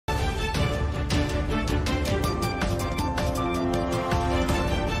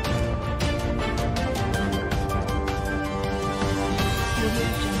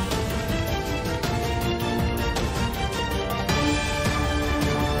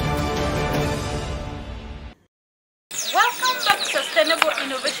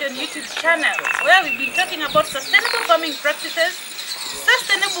and YouTube channel, where we've been talking about sustainable farming practices,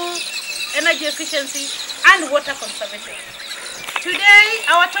 sustainable energy efficiency, and water conservation. Today,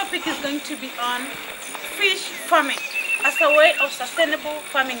 our topic is going to be on fish farming as a way of sustainable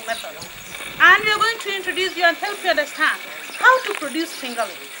farming method. And we are going to introduce you and help you understand how to produce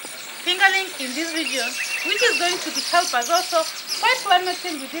fingerling. Fingerling in this region, which is going to help us also fight climate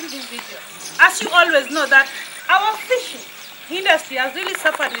change within this region. As you always know that our fishing industry has really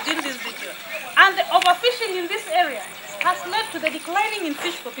suffered within this region, and the overfishing in this area has led to the declining in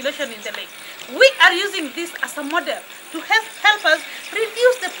fish population in the lake. We are using this as a model to help us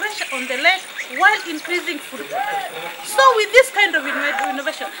reduce the pressure on the lake while increasing food production. So with this kind of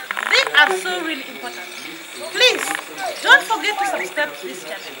innovation, they are so really important. Please don't forget to subscribe to this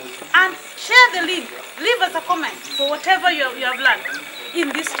channel and share the link. Leave us a comment for whatever you have learned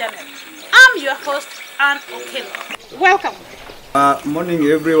in this channel. I'm your host, Ann Okelo. Welcome. Morning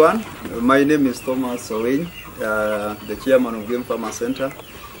everyone. My name is Thomas Owing, the chairman of Game Farmer Center.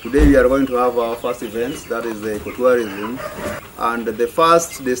 Today we are going to have our first event, that is the ecotourism. And the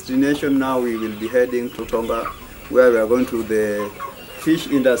first destination now we will be heading to Tonga, where we are going to the fish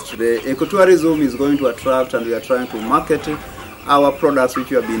industry. The ecotourism is going to attract, and we are trying to market our products which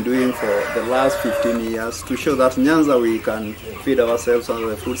we have been doing for the last 15 years to show that Nyanza we can feed ourselves under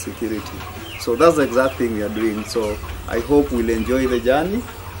the food security. So that's the exact thing we are doing. So I hope we'll enjoy the journey,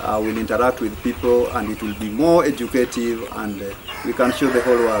 we'll interact with people, and it will be more educative, and we can show the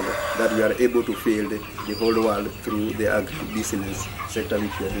whole world that we are able to feed the whole world through the agribusiness sector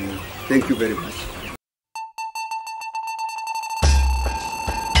which we are doing. Thank you very much.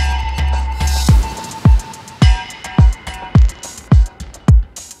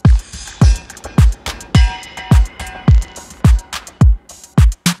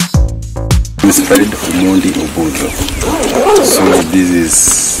 Mundi Bondo. So this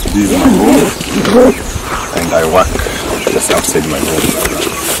is my home, and I work just outside my home.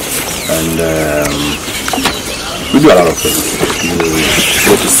 And we do a lot of things. You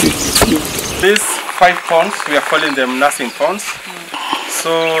go to see. These 5 ponds, we are calling them nursing ponds.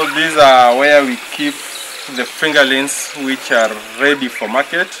 So these are where we keep the fingerlings which are ready for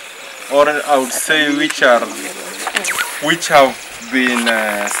market, or I would say which have been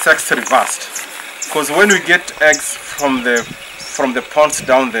sex reversed. Because when we get eggs from the ponds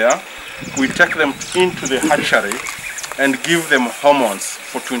down there, we take them into the hatchery and give them hormones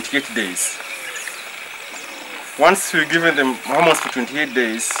for 28 days. Once we've given them hormones for 28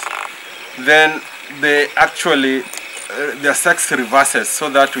 days, then they actually, their sex reverses so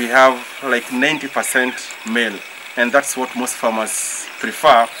that we have like 90% male. And that's what most farmers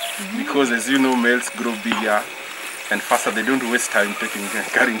prefer, because as you know, males grow bigger and faster. They don't waste time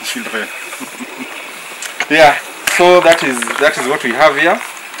carrying children. Yeah, so that is what we have here.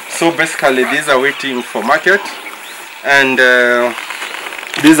 So basically these are waiting for market, and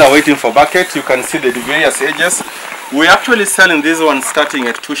these are waiting for bucket. You can see the various ages. We're actually selling these ones starting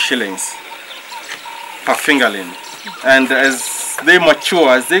at 2 shillings per fingerling, and as they mature,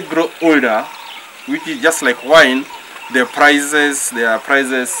 as they grow older, which is just like wine, their prices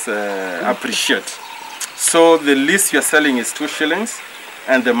appreciate. So the least you're selling is 2 shillings,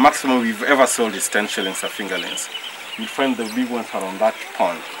 and the maximum we've ever sold is 10 shillings of fingerlings. You find the big ones are on that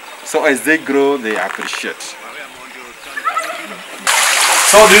pond. So as they grow, they appreciate.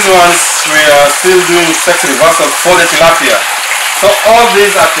 So these ones, we are still doing sex reversal for the tilapia. So all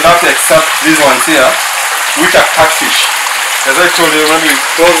these are tilapia except these ones here, which are catfish. As I told you, when we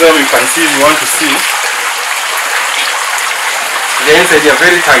close them, you can see if you want to see. The inside, they are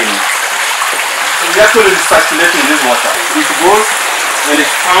very tiny. We actually circulating this water. It goes, when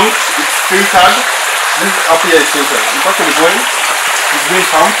it comes, it's filtered. This up here is filtered. It's actually going, it's being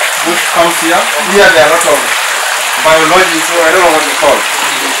pumped, which comes here. Here there are a lot of biology, so I don't know what it's called.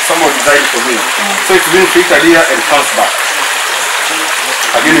 Someone designed for me. So it's being filtered here and comes back.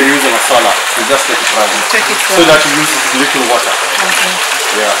 Again, you're using a solar to just take it running. So that you use little water.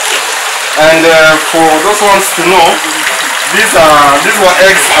 Yeah. And for those ones to know, these were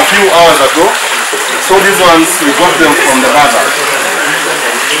eggs a few hours ago. So these ones, we got them from the mother.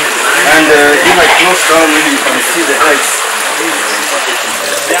 And if I close down, really you can see the eggs.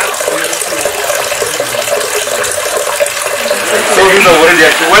 So these are already,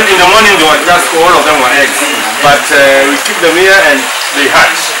 when in the morning they were just, all of them were eggs. But we keep them here and they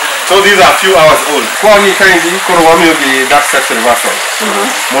hatch. So these are a few hours old. Kwa hii kind of that sex reversal.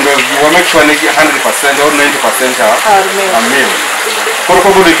 We make sure 100% or 90% are male.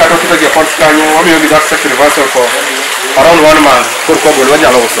 That sex reversal for around 1 month.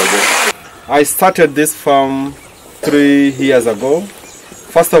 I started this farm 3 years ago.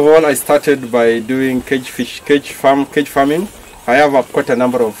 First of all, I started by doing cage farming. I have quite a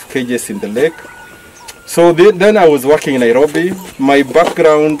number of cages in the lake. So then I was working in Nairobi. My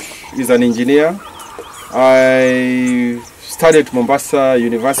background is an engineer. I studied at Mombasa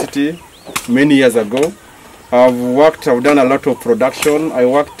University many years ago. I've done a lot of production. I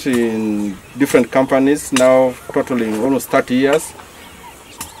worked in different companies now, totaling almost 30 years.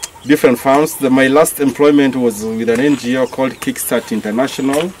 Different farms. My last employment was with an NGO called Kickstart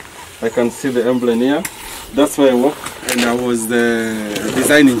International. I can see the emblem here. That's where I work, and I was the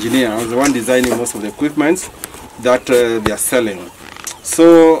design engineer. I was the one designing most of the equipment that they are selling.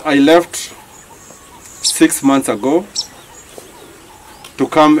 So I left 6 months ago to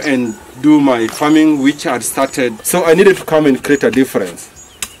come and do my farming, which I had started. So I needed to come and create a difference,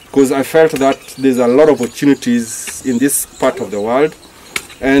 because I felt that there's a lot of opportunities in this part of the world.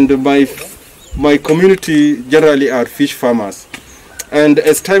 And my community generally are fish farmers. And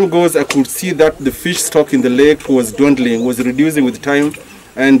as time goes, I could see that the fish stock in the lake was dwindling, was reducing with time.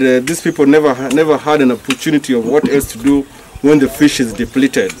 And these people never had an opportunity of what else to do when the fish is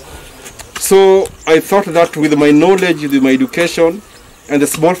depleted. So I thought that with my knowledge, with my education, and the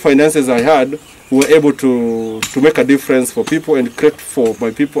small finances I had, we were able to make a difference for people and create for my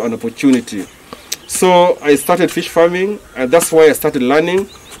people an opportunity. So I started fish farming, and that's why I started learning.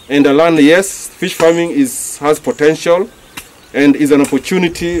 And I learned, yes, fish farming has potential and is an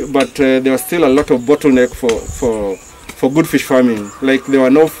opportunity, but there was still a lot of bottleneck for good fish farming. Like there were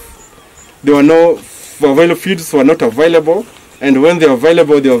no available feeds were not available, and when they are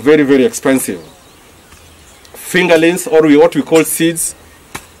available, they are very, very expensive. Fingerlings, or what we call seeds,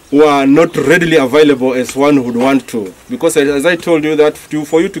 were not readily available as one would want to, because as I told you that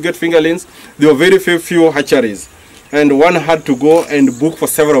for you to get fingerlings, there were very few hatcheries, and one had to go and book for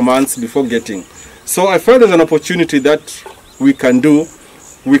several months before getting. So I felt there's an opportunity that we can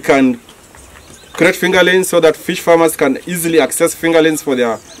create fingerlings so that fish farmers can easily access fingerlings for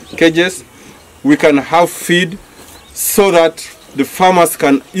their cages. We can have feed so that the farmers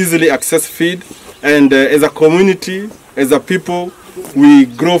can easily access feed, and as a community, as a people, we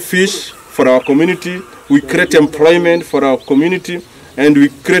grow fish for our community, we create employment for our community, and we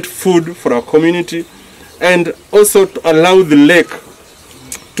create food for our community, and also to allow the lake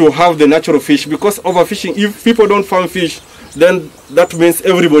to have the natural fish. Because overfishing, if people don't farm fish, then that means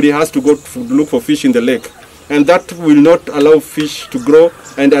everybody has to go to look for fish in the lake, and that will not allow fish to grow.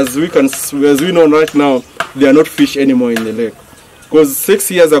 And as we know right now, there are not fish anymore in the lake, because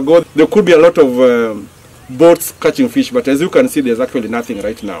 6 years ago there could be a lot of boats catching fish, but as you can see, there's actually nothing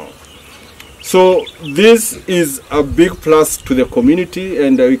right now. So this is a big plus to the community,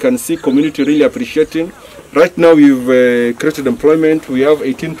 and we can see community really appreciating. Right now we've created employment. We have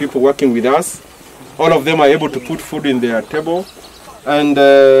 18 people working with us. All of them are able to put food in their table, and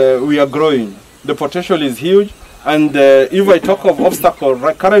we are growing. The potential is huge, and if I talk of obstacles,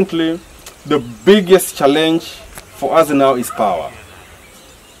 currently the biggest challenge for us now is power.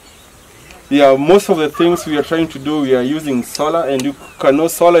 Yeah, most of the things we are trying to do, we are using solar, and you can know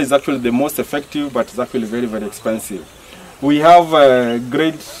solar is actually the most effective, but it's actually very, very expensive. We have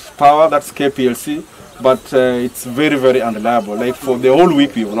great power, that's KPLC, but it's very, very unreliable. Like for the whole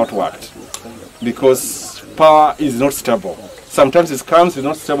week we have not worked, because power is not stable. Sometimes it comes, it's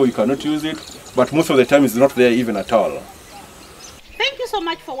not stable, you cannot use it, but most of the time it's not there even at all. Thank you so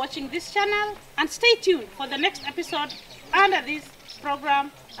much for watching this channel, and stay tuned for the next episode under this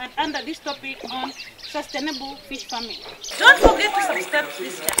program and under this topic on sustainable fish farming. Don't forget to subscribe to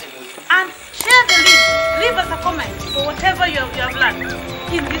this channel and share the link. Leave us a comment for whatever you have learned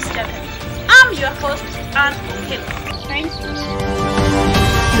in this channel. I'm your host, Anne Kelly. Thank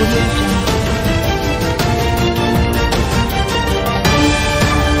you.